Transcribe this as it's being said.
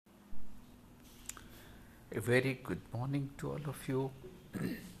A very good morning to all of you,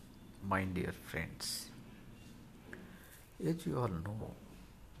 my dear friends. As you all know,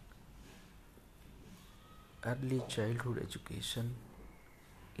 early childhood education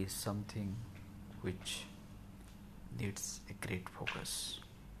is something which needs a great focus.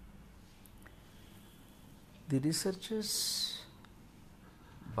 The researchers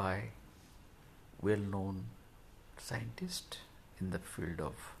by well known scientists in the field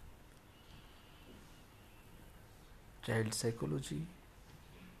of child psychology,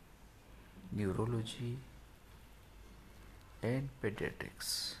 neurology, and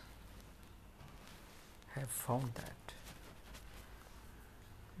pediatrics have found that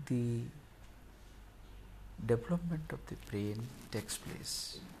the development of the brain takes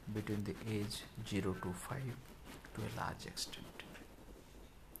place between the age 0 to 5 to a large extent.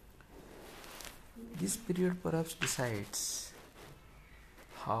 This period perhaps decides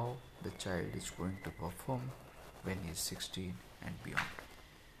how the child is going to perform when he is 16 and beyond.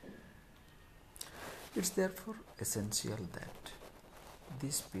 It's therefore essential that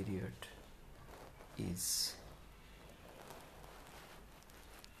this period is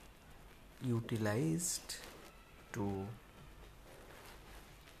utilized to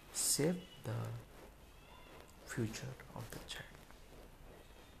shape the future of the child.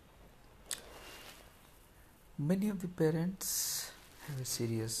 Many of the parents have a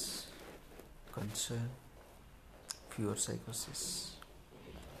serious concern, fear psychosis,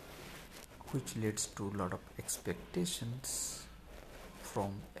 which leads to a lot of expectations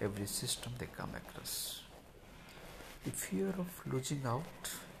from every system they come across. The fear of losing out,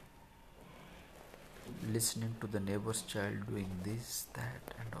 listening to the neighbor's child doing this,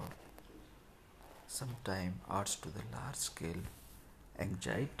 that, and all, sometimes adds to the large scale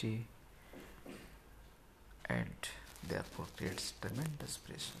anxiety and therefore creates tremendous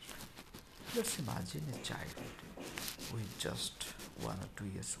pressure. Let's imagine a child who is just 1 or 2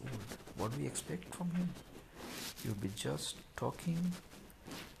 years old. What do we expect from him? He'll be just talking,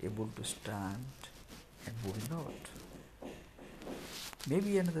 able to stand and moving out.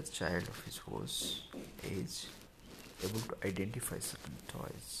 Maybe another child of his age, able to identify certain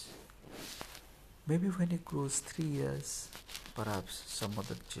toys. Maybe when he grows 3 years, perhaps some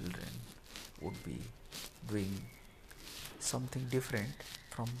other children would be doing something different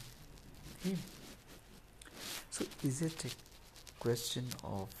from him. So is it a question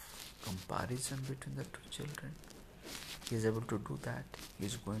of comparison between the two children? He is able to do that, he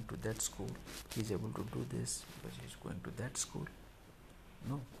is going to that school, he is able to do this because he is going to that school.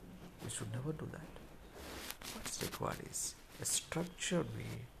 No, we should never do that. What's required is a structured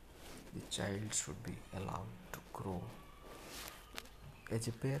way the child should be allowed to grow. As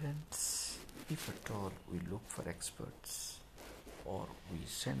a parents, if at all we look for experts or we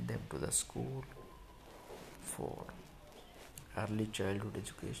send them to the school for early childhood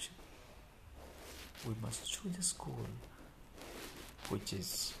education, we must choose a school which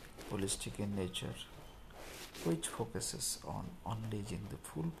is holistic in nature, which focuses on unleashing the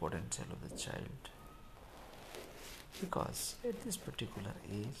full potential of the child. Because at this particular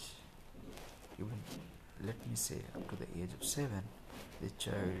age, even let me say up to the age of 7, the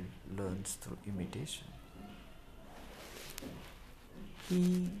child learns through imitation.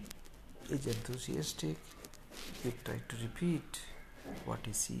 He is enthusiastic, he tries to repeat what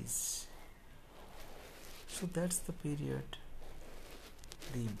he sees. So that's the period,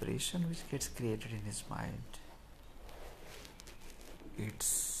 the impression which gets created in his mind,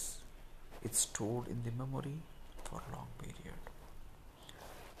 it's stored in the memory for a long period.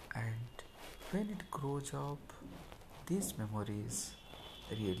 And when it grows up, these memories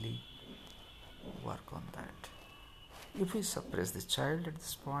really work on that. If we suppress the child at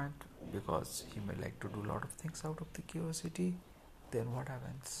this point because he may like to do a lot of things out of the curiosity, then what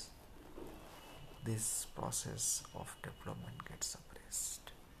happens? This process of development gets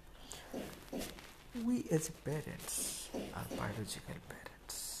suppressed. We as parents are biological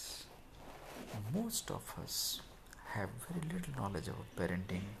parents. Most of us have very little knowledge about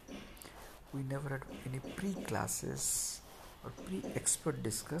parenting. We never had any pre-classes or pre-expert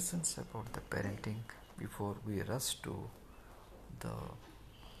discussions about the parenting before we rush to the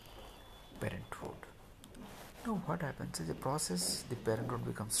parenthood. Now what happens is a process, the parenthood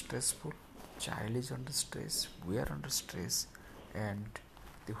becomes stressful, child is under stress, we are under stress, and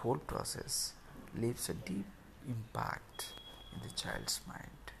the whole process leaves a deep impact in the child's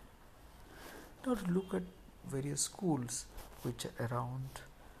mind. Now look at various schools which are around,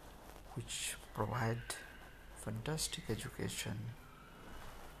 which provide fantastic education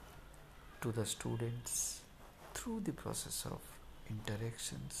to the students through the process of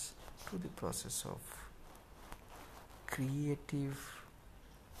interactions, through the process of creative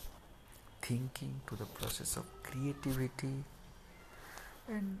thinking, to the process of creativity.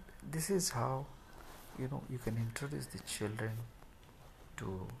 And this is how you can introduce the children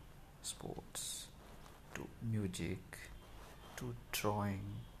to sports, to music, to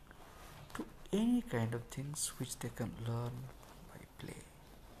drawing, to any kind of things which they can learn by play.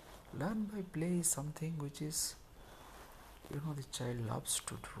 Learn by play is something which is the child loves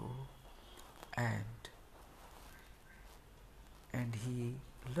to do, and he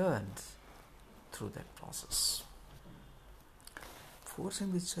learns through that process.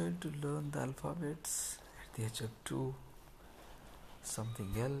 Forcing the child to learn the alphabets at the age of 2,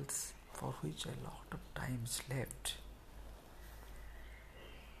 something else for which a lot of time is left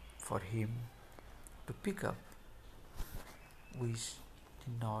for him to pick up. We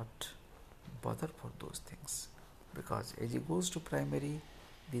did not bother for those things, because as he goes to primary,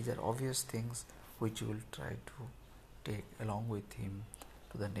 these are obvious things which you will try to take along with him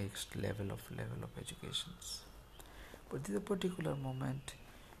to the next level of educations. But in a particular moment,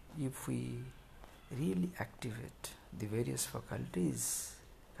 if we really activate the various faculties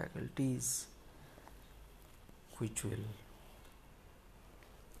which will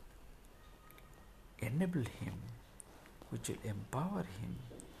enable him, which will empower him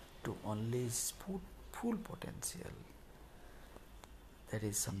to unleash full potential, that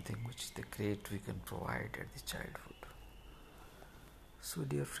is something which the great we can provide at the childhood. So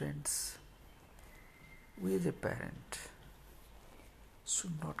dear friends, we as a parent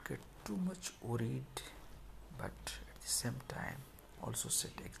should not get too much worried, but at the same time also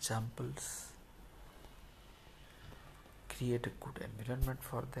set examples, create a good environment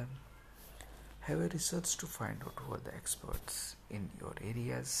for them, have a research to find out who are the experts in your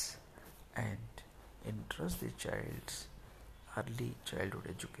areas, and entrust the child's early childhood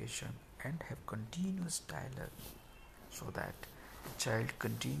education and have continuous dialogue, so that the child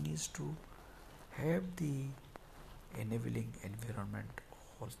continues to have the enabling environment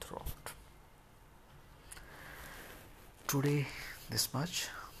all throughout. Today, this much.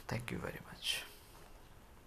 Thank you very much.